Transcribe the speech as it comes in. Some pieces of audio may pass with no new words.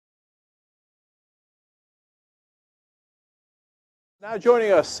Now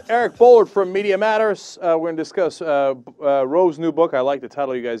joining us, Eric Boehlert from Media Matters. We're going to discuss Rove's new book. I like the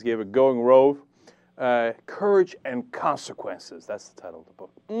title you guys gave it, Going Rove. Courage and Consequences. That's the title of the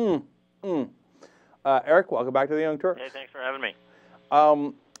book. Eric, welcome back to the Young Turks. Hey, thanks for having me.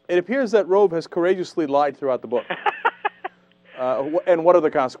 It appears that Rove has courageously lied throughout the book. And what are the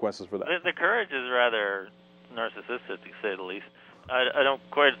consequences for that? The courage is rather narcissistic, to say the least. I don't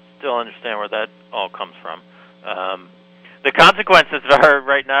quite still understand where that all comes from. The consequences are,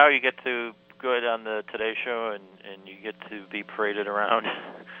 right now, you get to go on the Today Show and you get to be paraded around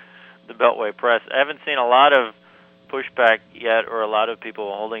the Beltway press. I haven't seen a lot of pushback yet, or a lot of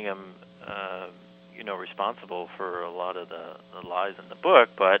people holding him, responsible for a lot of the lies in the book.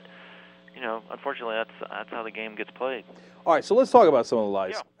 But unfortunately, that's how the game gets played. All right, so let's talk about some of the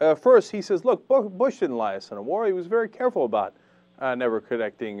lies. Yeah. First, he says, look, Bush didn't lie us in a war. He was very careful about never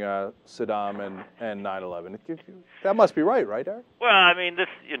connecting Saddam and 9/11. That must be right, Eric? Well, I mean,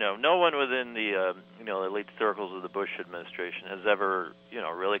 no one within the elite circles of the Bush administration has ever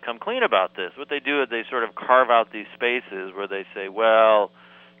really come clean about this. What they do is they sort of carve out these spaces where they say, well,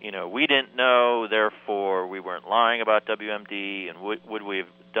 we didn't know, therefore we weren't lying about WMD, and would we have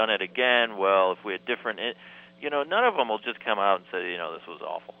done it again? Well, if we had different, none of them will just come out and say, this was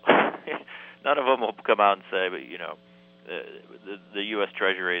awful. None of them will come out and say, but the U.S.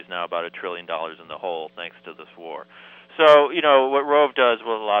 Treasury is now about $1 trillion in the hole thanks to this war. So, what Rove does,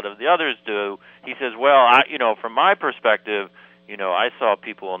 what a lot of the others do, he says, well, from my perspective, I saw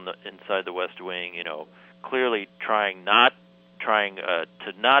people inside the West Wing, clearly trying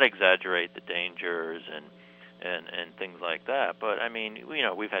to not exaggerate the dangers and things like that. But I mean,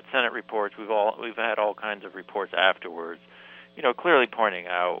 we've had Senate reports, we've had all kinds of reports afterwards, clearly pointing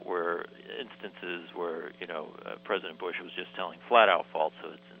out where instances where President Bush was just telling flat-out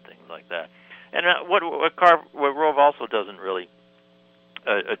falsehoods and things like that. And what Rove also doesn't really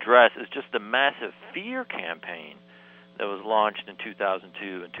address is just the massive fear campaign that was launched in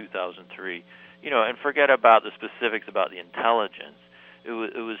 2002 and 2003. And forget about the specifics about the intelligence. It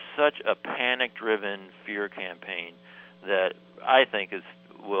was such a panic-driven fear campaign that I think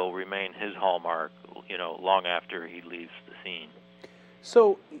will remain his hallmark, long after he leaves the scene.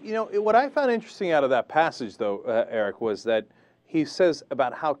 So, what I found interesting out of that passage, though, Eric, was that he says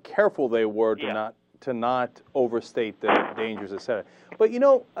about how careful they were to not overstate the dangers, etc. But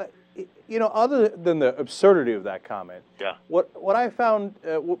other than the absurdity of that comment, what I found,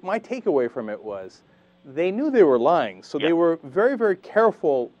 my takeaway from it was, they knew they were lying, so they were very, very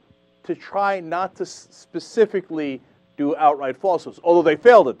careful to try not to specifically do outright falsehoods. Although they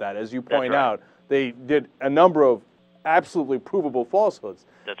failed at that, as you point out, they did a number of absolutely provable falsehoods.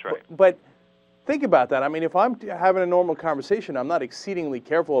 That's right. But think about that. I mean, if I'm having a normal conversation, I'm not exceedingly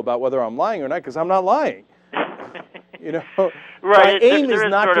careful about whether I'm lying or not, because I'm not lying. Right. My aim is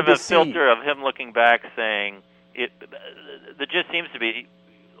not to deceive. There is sort of a filter of him looking back saying, there just seems to be,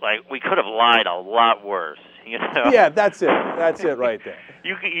 like, we could have lied a lot worse. Yeah, that's it. That's it right there.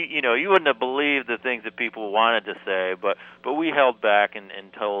 You wouldn't have believed the things that people wanted to say, but we held back and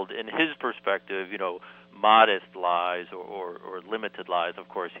told, in his perspective, modest lies or limited lies. Of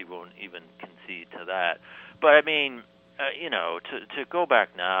course, he won't even concede to that. But I mean, to go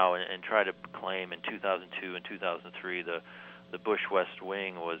back now and try to claim in 2002 and 2003 the Bush West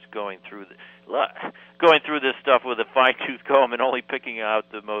Wing was going through this stuff with a fine-tooth comb and only picking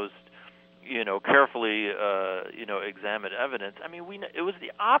out the most carefully examined evidence. I mean, it was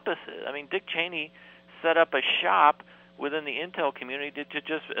the opposite. I mean, Dick Cheney set up a shop within the intel community to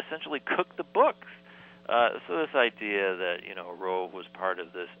just essentially cook the books. So this idea that Rove was part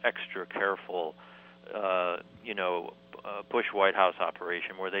of this extra careful Bush White House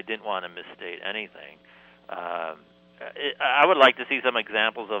operation where they didn't want to misstate anything. I would like to see some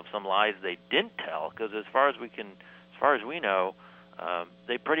examples of some lies they didn't tell, because as far as we know,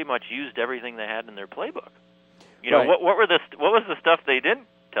 they pretty much used everything they had in their playbook. What was the stuff they didn't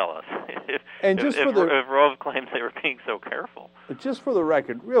tell us? if Rove claims they were being so careful. Just for the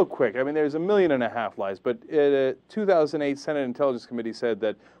record, real quick, I mean, there's 1.5 million lies, but a 2008 Senate Intelligence Committee said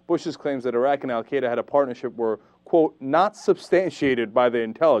that Bush's claims that Iraq and al-Qaeda had a partnership were, quote, not substantiated by the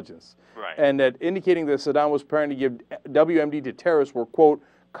intelligence. Right. And that indicating that Saddam was preparing to give WMD to terrorists were, quote,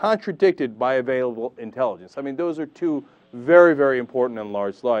 contradicted by available intelligence. I mean, those are two very, very important and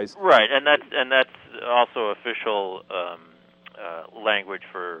large lies. Right, and that's also official language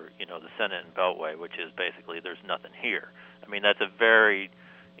for the Senate and Beltway, which is basically there's nothing here. I mean, that's a very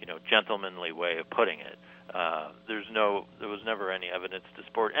gentlemanly way of putting it. There was never any evidence to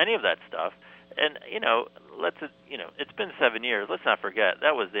support any of that stuff. And it's been 7 years. Let's not forget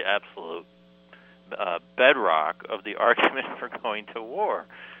that was the absolute bedrock of the argument for going to war.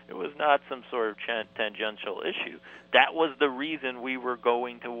 It was not some sort of tangential issue. That was the reason we were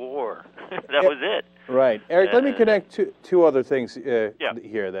going to war. That was it. Right. Eric, let me connect two other things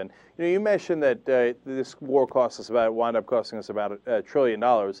here then. You mentioned that this war wound up costing us about $1 trillion.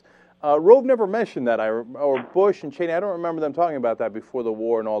 Rove never mentioned that, or Bush and Cheney. I don't remember them talking about that before the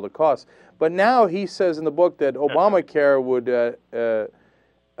war and all the costs. But now he says in the book that Obamacare would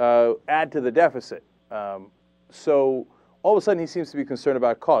add to the deficit. So all of a sudden he seems to be concerned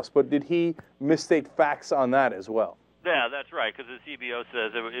about costs. But did he misstate facts on that as well? Yeah, that's right. Because the CBO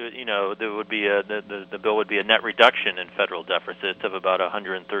says there would be the bill would be a net reduction in federal deficits of about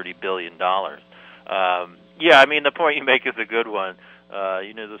 $130 billion. Yeah, I mean the point you make is a good one.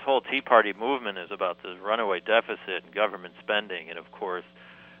 This whole Tea Party movement is about this runaway deficit and government spending, and of course,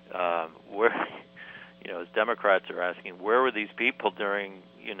 where as Democrats are asking, where were these people during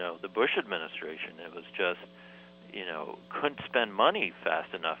the Bush administration? It was just couldn't spend money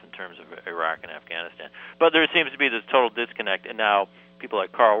fast enough in terms of Iraq and Afghanistan. But there seems to be this total disconnect, and now people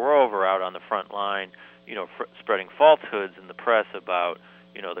like Karl Rove are out on the front line, spreading falsehoods in the press about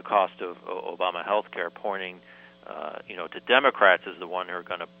the cost of Obama health care, pointing to Democrats as the one who are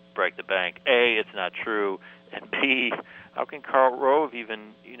going to break the bank. A, it's not true, and B, how can Karl Rove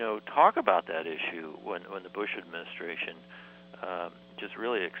even talk about that issue when the Bush administration just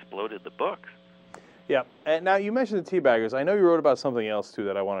really exploded the books? Yeah, and now you mentioned the teabaggers. I know you wrote about something else too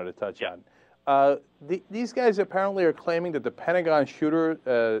that I wanted to touch on. These guys apparently are claiming that the Pentagon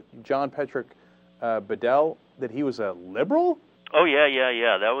shooter, John Patrick Bedell, that he was a liberal. Oh yeah.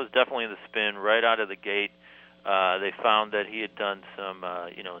 That was definitely the spin right out of the gate. They found that he had done some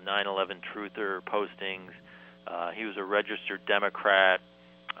 9/11 truther postings. He was a registered Democrat.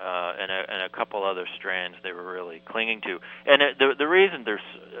 And a couple other strands they were really clinging to. And the reason there's,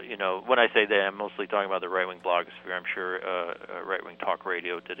 when I say they, I'm mostly talking about the right-wing blogosphere. I'm sure right-wing talk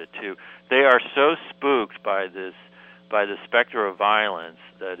radio did it too. They are so spooked by the specter of violence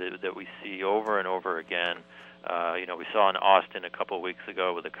that we see over and over again. We saw in Austin a couple of weeks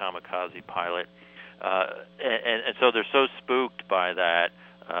ago with a kamikaze pilot. And so they're so spooked by that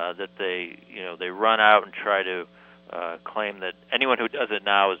that they run out and try to claim that anyone who does it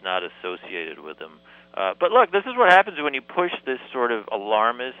now is not associated with them. But look, this is what happens when you push this sort of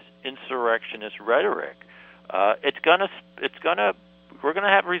alarmist, insurrectionist rhetoric. We're gonna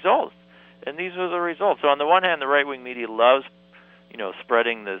have results, and these are the results. So on the one hand, the right-wing media loves,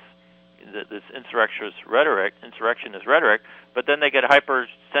 spreading this insurrectionist rhetoric, but then they get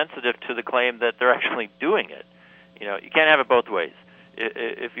hypersensitive to the claim that they're actually doing it. You can't have it both ways.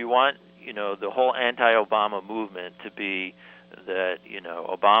 If you want the whole anti-Obama movement to be that,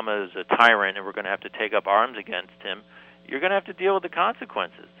 Obama is a tyrant and we're going to have to take up arms against him, you're going to have to deal with the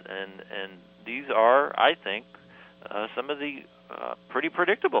consequences. And these are, I think, some of the pretty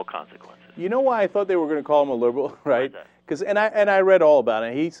predictable consequences. You know why I thought they were going to call him a liberal, right? Because and I read all about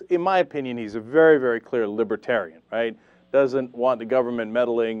it. In my opinion, he's a very, very clear libertarian, right? Doesn't want the government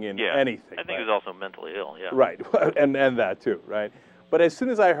meddling in anything. I think he's also mentally ill, Right, and that too, right? But as soon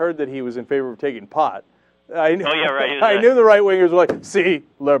as I heard that he was in favor of taking pot, I knew, I knew the right-wingers were like, see,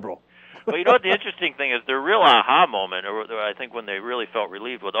 liberal. Well, you know what the interesting thing is? Their real aha moment, or I think when they really felt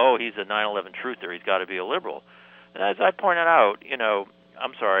relieved, was, he's a 9/11 truther, he's got to be a liberal. And as I pointed out,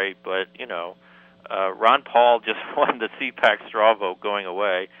 I'm sorry, but, Ron Paul just won the CPAC straw vote going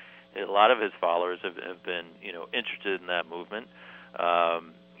away. A lot of his followers have been, interested in that movement.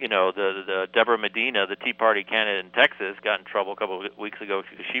 The Deborah Medina, the Tea Party candidate in Texas, got in trouble a couple of weeks ago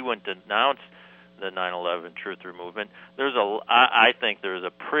because she went to denounce the 9/11 truther movement. I think there's a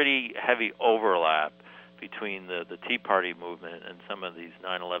pretty heavy overlap between the Tea Party movement and some of these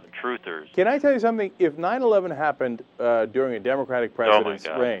 9/11 truthers. Can I tell you something? If 9/11 happened during a Democratic president's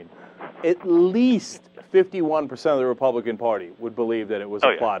reign, at least 51% of the Republican Party would believe that it was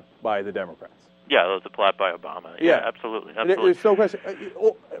a plot by the Democrats. Yeah, it was a plot by Obama. Yeah, absolutely. There's no question.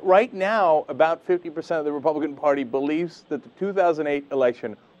 Right now, about 50% of the Republican Party believes that the 2008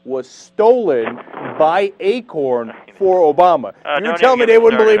 election was stolen by Acorn for Obama. You tell me they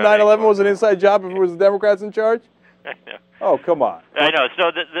wouldn't believe 9/11 was an inside job if it was the Democrats in charge? I know. Oh, come on. I know.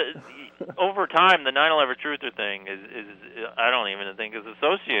 So over time, the 9/11 truther thing is I don't even think is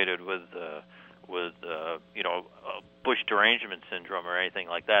associated with Bush derangement syndrome or anything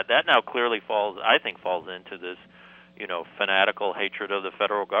like that. That now clearly falls into this, fanatical hatred of the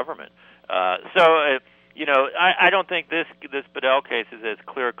federal government. I don't think this Bedell case is as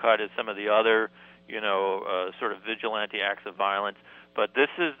clear cut as some of the other, sort of vigilante acts of violence. But this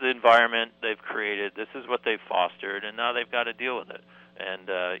is the environment they've created. This is what they've fostered, and now they've got to deal with it. And,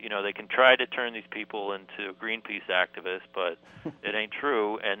 they can try to turn these people into Greenpeace activists, but it ain't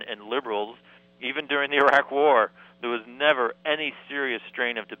true. And liberals, even during the Iraq War, there was never any serious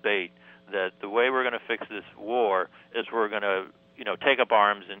strain of debate that the way we're going to fix this war is we're going to, take up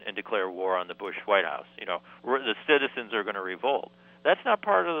arms and declare war on the Bush White House. The citizens are going to revolt. That's not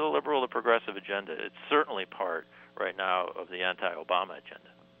part of the liberal or progressive agenda. It's certainly part right now of the anti-Obama agenda.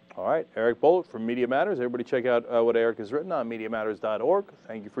 All right, Eric Boehlert from Media Matters. Everybody check out what Eric has written on MediaMatters.org.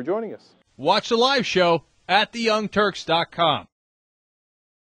 Thank you for joining us. Watch the live show at theyoungturks.com.